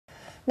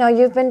Now,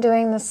 you've been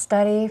doing this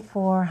study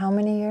for how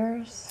many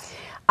years?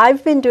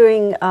 I've been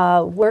doing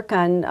work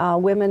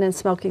on women and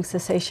smoking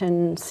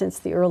cessation since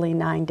the early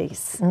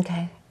 90s.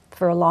 Okay.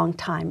 For a long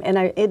time. And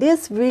it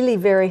is really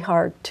very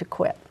hard to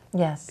quit.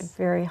 Yes.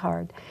 Very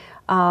hard.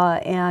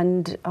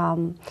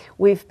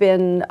 We've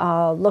been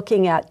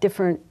looking at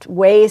different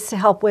ways to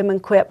help women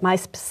quit. My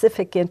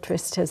specific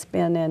interest has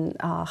been in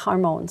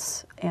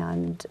hormones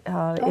and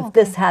if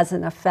this has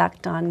an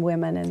effect on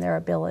women and their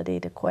ability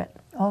to quit.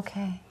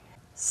 Okay.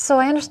 So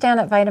I understand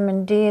that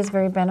vitamin D is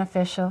very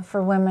beneficial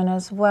for women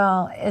as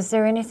well. Is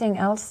there anything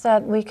else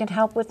that we can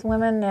help with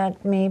women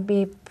that may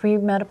be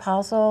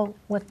premenopausal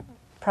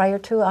prior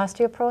to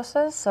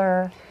osteoporosis,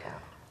 or?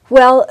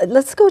 Well,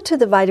 let's go to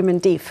the vitamin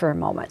D for a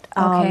moment.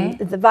 Okay.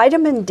 The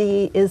vitamin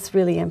D is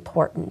really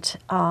important.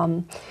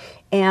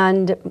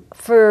 And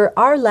for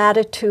our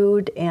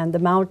latitude and the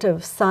amount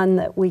of sun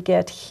that we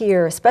get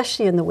here,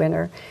 especially in the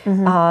winter,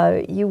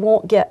 you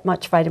won't get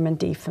much vitamin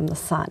D from the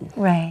sun.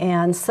 Right.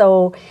 And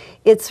so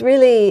it's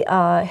really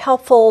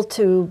helpful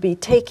to be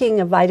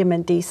taking a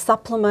vitamin D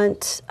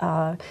supplement.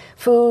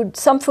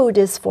 Some food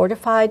is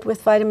fortified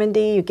with vitamin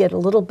D. You get a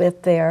little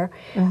bit there.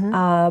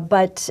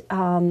 But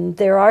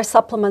there are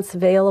supplements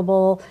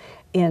available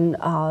in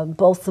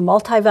both the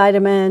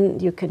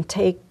multivitamin. You can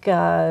take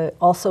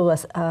also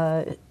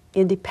a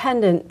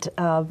independent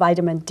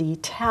vitamin D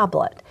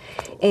tablet.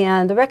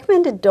 And the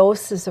recommended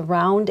dose is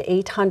around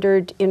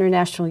 800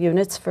 international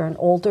units for an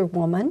older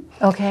woman.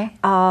 Okay.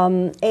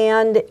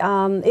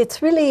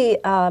 It's really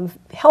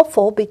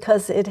helpful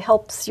because it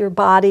helps your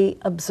body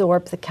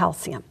absorb the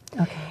calcium.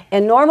 Okay.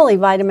 And normally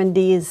vitamin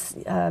D is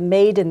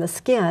made in the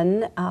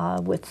skin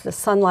with the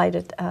sunlight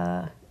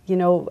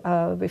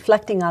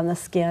reflecting on the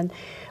skin.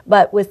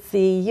 But with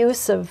the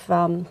use of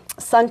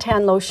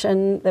suntan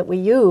lotion that we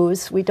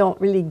use, we don't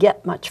really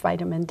get much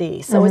vitamin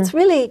D. So it's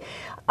really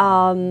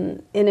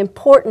an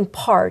important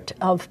part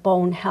of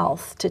bone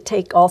health to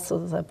take also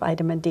the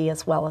vitamin D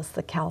as well as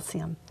the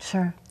calcium.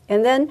 Sure.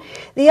 And then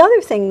the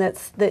other thing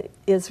that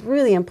is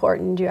really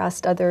important, you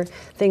asked other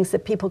things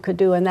that people could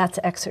do, and that's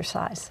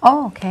exercise.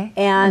 Oh, okay.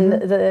 And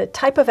the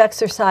type of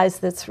exercise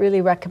that's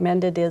really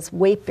recommended is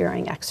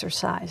weight-bearing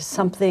exercise,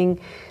 something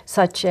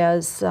such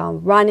as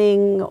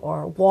running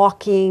or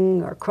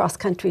walking or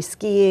cross-country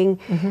skiing.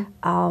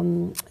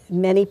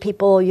 Many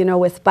people,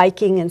 with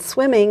biking and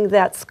swimming,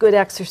 that's good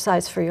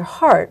exercise for your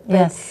heart.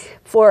 Yes.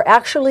 But for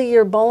actually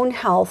your bone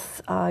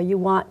health, you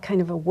want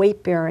kind of a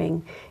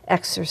weight-bearing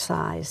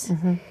exercise.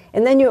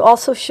 And then you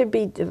also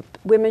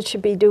women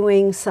should be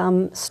doing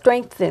some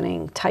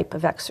strengthening type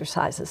of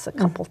exercises a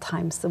couple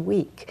times a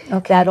week.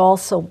 Okay. That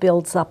also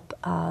builds up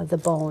the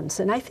bones.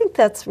 And I think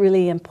that's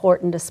really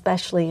important,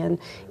 especially in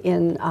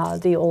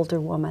the older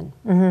woman.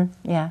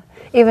 Yeah.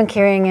 Even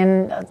carrying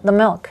in the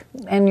milk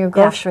and your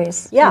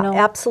groceries. Yeah,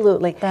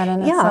 absolutely. That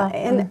in itself.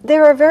 And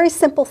there are very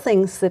simple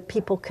things that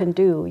people can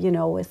do,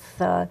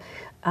 with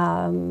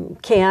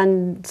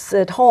cans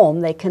at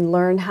home. They can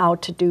learn how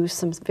to do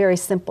some very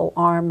simple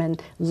arm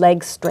and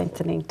leg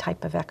strengthening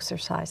type of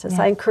exercises.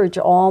 I encourage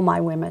all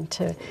my women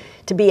to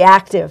be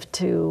active,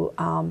 to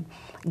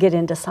get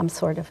into some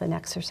sort of an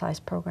exercise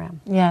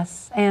program.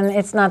 Yes, and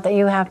it's not that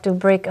you have to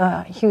break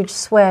a huge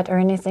sweat or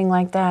anything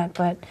like that,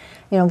 but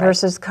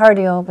versus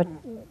cardio, but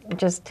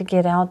just to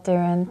get out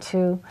there and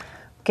to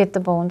get the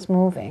bones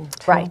moving.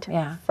 Right.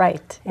 Yeah.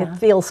 Right. Yeah. It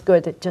feels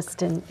good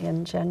just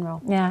in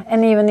general. Yeah,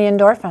 and even the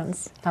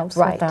endorphins helps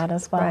with that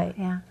as well. Right.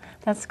 Yeah,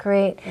 that's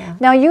great. Yeah.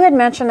 Now, you had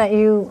mentioned that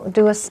you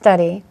do a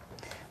study.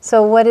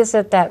 So what is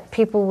it that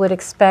people would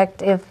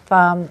expect if,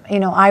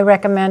 I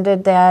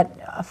recommended that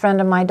a friend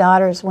of my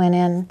daughter's went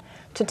in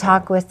to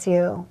talk with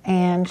you,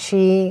 and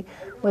she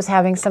was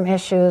having some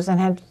issues and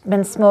had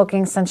been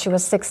smoking since she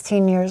was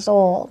 16 years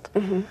old.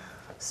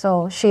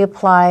 So she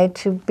applied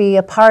to be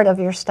a part of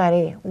your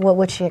study. What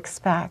would she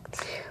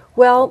expect?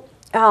 Well,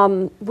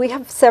 we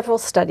have several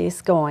studies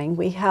going.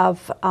 We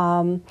have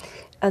one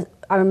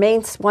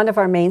of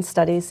our main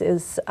studies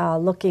is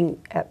looking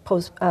at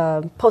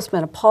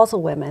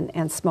postmenopausal women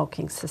and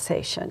smoking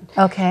cessation.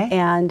 Okay.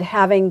 And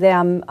having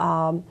them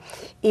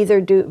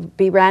either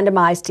be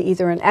randomized to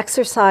either an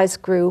exercise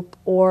group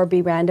or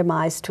be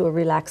randomized to a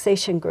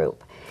relaxation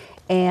group.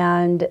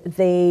 And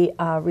they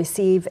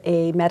receive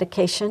a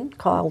medication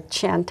called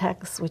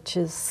Chantix, which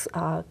is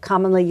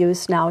commonly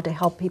used now to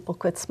help people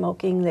quit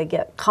smoking. They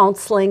get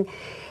counseling,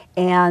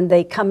 and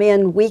they come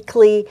in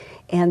weekly,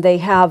 and they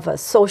have a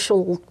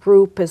social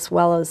group as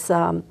well as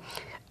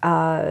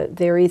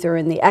they're either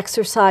in the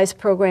exercise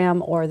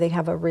program or they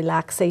have a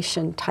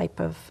relaxation type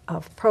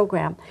of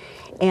program.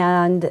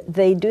 And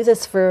they do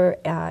this for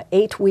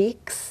 8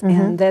 weeks,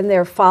 and then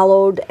they're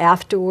followed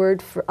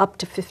afterward for up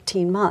to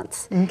 15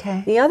 months.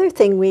 Okay. The other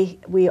thing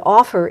we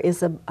offer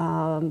is a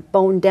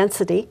bone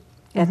density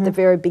at the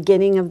very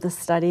beginning of the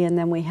study, and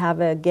then we have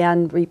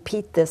again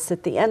repeat this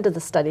at the end of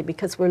the study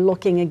because we're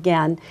looking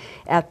again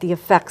at the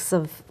effects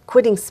of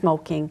quitting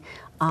smoking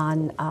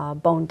on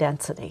bone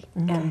density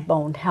and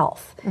bone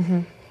health.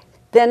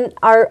 Then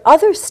our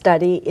other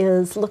study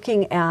is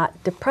looking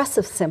at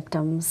depressive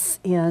symptoms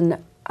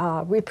in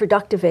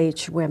reproductive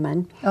age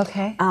women.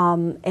 Okay.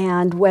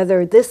 And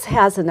whether this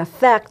has an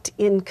effect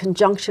in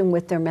conjunction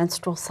with their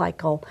menstrual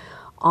cycle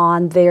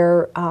on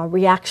their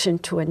reaction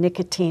to a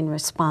nicotine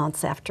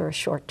response after a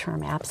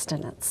short-term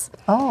abstinence.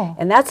 Oh.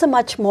 And that's a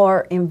much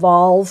more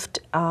involved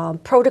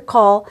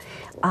protocol,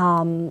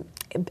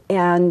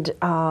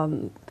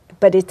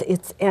 but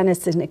it's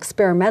an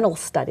experimental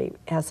study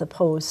as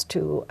opposed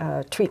to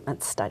a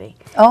treatment study.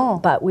 Oh.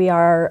 But we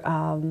are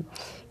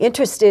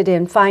interested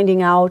in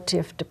finding out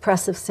if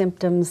depressive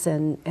symptoms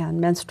and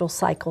menstrual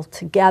cycle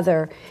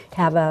together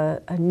have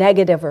a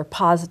negative or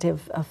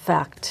positive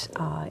effect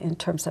in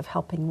terms of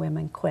helping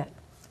women quit.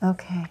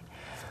 Okay.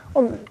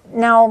 Well,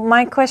 now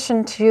my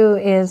question to you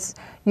is,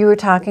 you were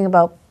talking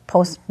about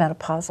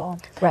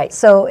postmenopausal. Right.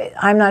 So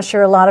I'm not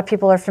sure a lot of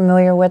people are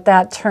familiar with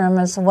that term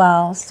as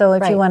well. So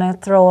if you want to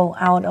throw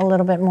out a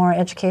little bit more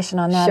education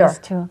on that as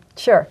too.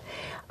 Sure.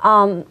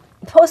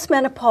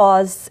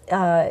 Postmenopause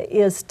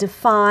is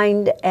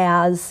defined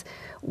as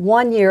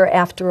 1 year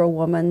after a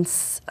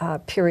woman's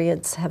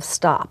periods have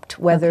stopped,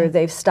 whether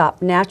they've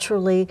stopped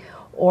naturally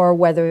or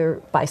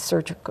whether by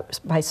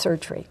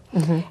surgery.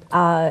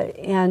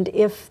 And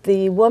if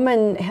the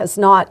woman has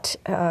not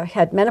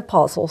had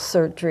menopausal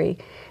surgery,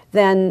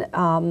 then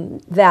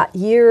that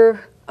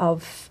year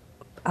of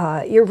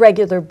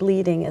irregular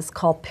bleeding is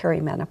called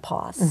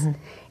perimenopause.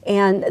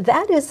 And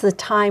that is the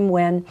time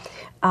when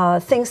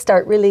things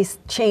start really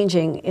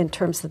changing in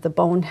terms of the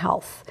bone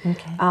health.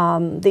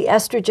 The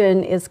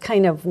estrogen is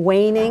kind of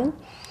waning,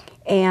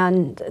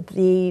 and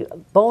the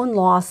bone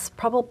loss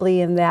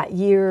probably in that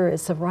year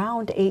is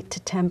around 8 to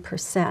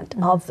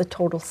 10% of the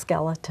total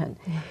skeleton.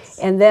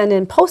 And then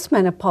in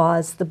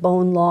postmenopause, the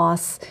bone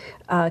loss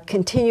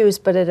continues,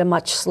 but at a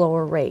much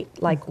slower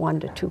rate, like 1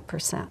 to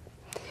 2%.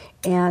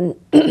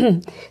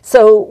 And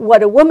so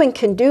what a woman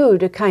can do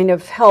to kind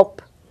of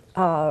help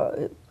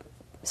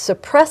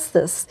suppress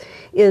this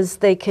is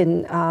they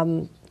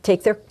can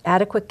take their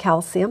adequate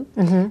calcium,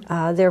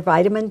 their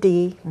vitamin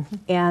D,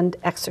 and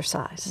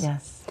exercise.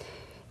 Yes.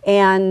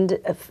 And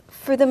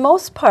for the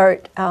most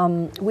part,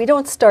 we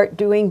don't start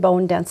doing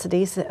bone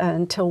densities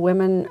until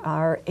women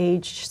are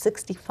age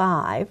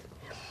 65.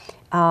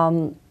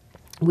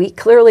 We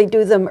clearly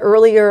do them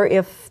earlier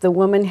if the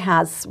woman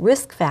has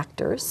risk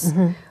factors,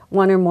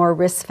 one or more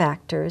risk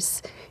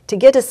factors, to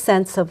get a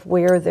sense of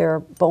where their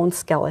bone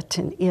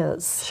skeleton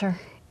is. Sure.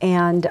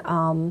 And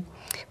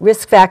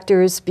risk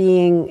factors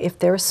being if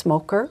they're a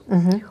smoker,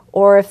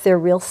 or if they're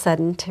real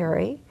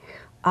sedentary,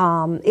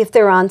 if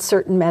they're on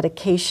certain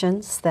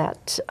medications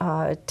that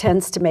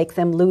tends to make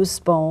them lose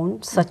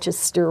bone, such as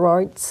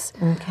steroids,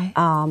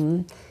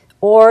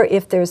 or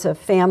if there's a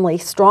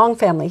strong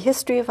family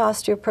history of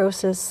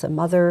osteoporosis, a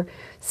mother,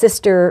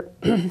 sister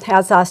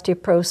has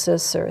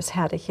osteoporosis or has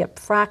had a hip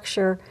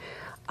fracture,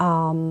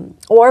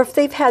 or if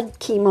they've had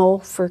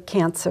chemo for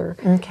cancer.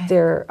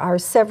 There are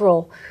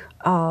several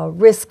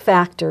risk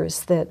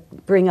factors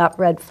that bring up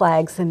red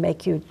flags and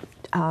make you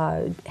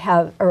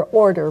have or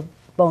order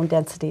bone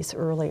densities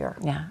earlier.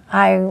 Yeah,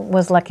 I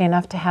was lucky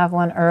enough to have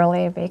one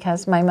early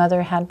because my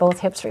mother had both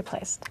hips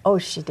replaced. Oh,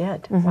 she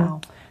did?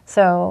 Wow.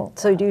 So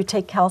do you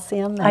take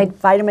calcium and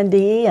vitamin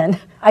D and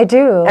I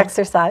do.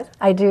 Exercise?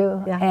 I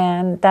do. Yeah.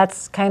 And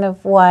that's kind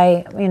of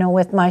why,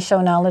 with my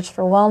show Knowledge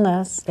for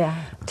Wellness,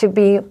 to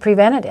be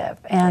preventative.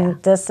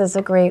 And this is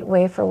a great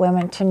way for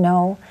women to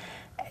know,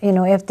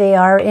 if they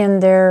are in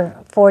their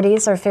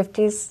 40s or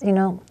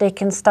 50s, they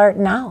can start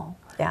now.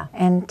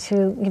 And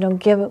to,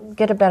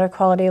 get a better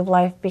quality of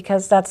life,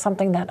 because that's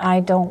something that I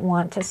don't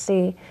want to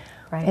see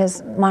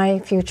is my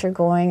future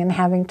going and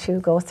having to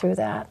go through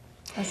that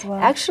as well.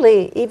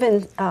 Actually,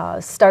 even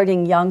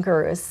starting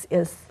younger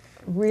is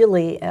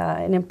really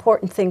an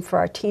important thing for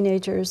our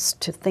teenagers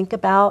to think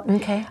about.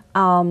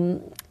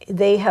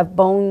 They have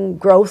bone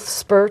growth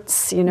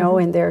spurts,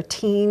 in their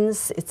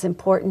teens. It's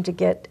important to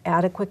get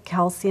adequate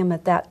calcium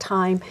at that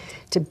time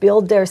to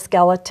build their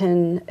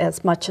skeleton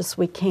as much as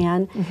we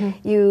can.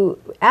 You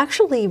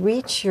actually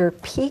reach your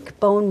peak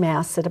bone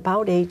mass at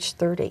about age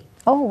 30.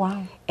 Oh,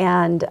 wow.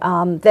 And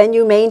then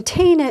you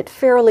maintain it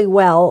fairly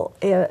well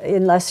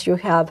unless you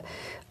have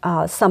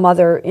some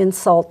other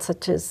insult,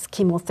 such as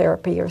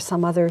chemotherapy or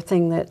some other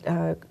thing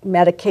that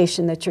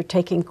medication that you're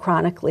taking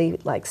chronically,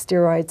 like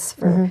steroids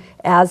for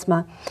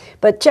asthma.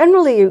 But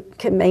generally, you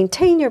can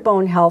maintain your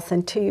bone health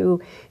until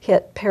you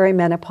hit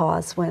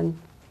perimenopause, when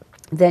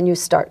then you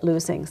start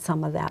losing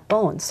some of that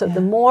bone. So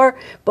the more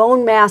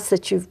bone mass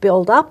that you've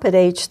built up at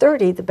age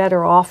 30, the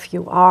better off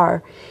you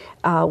are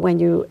when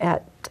you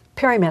at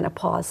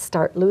perimenopause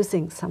start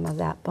losing some of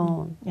that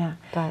bone.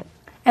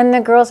 And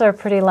the girls are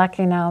pretty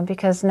lucky now,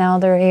 because now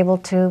they're able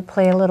to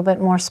play a little bit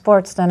more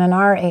sports than in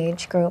our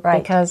age group,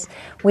 because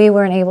we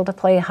weren't able to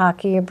play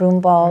hockey or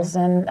broom balls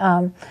and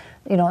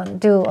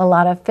do a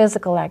lot of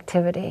physical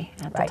activity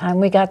at the time.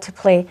 We got to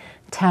play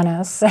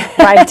tennis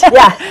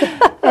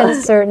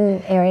in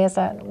certain areas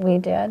that we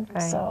did.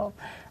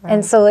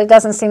 And so it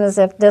doesn't seem as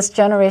if this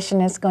generation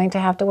is going to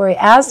have to worry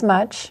as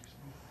much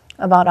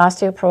about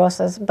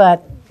osteoporosis,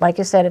 but like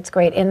you said, it's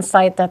great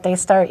insight that they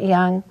start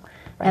young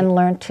and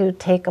learn to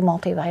take a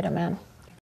multivitamin.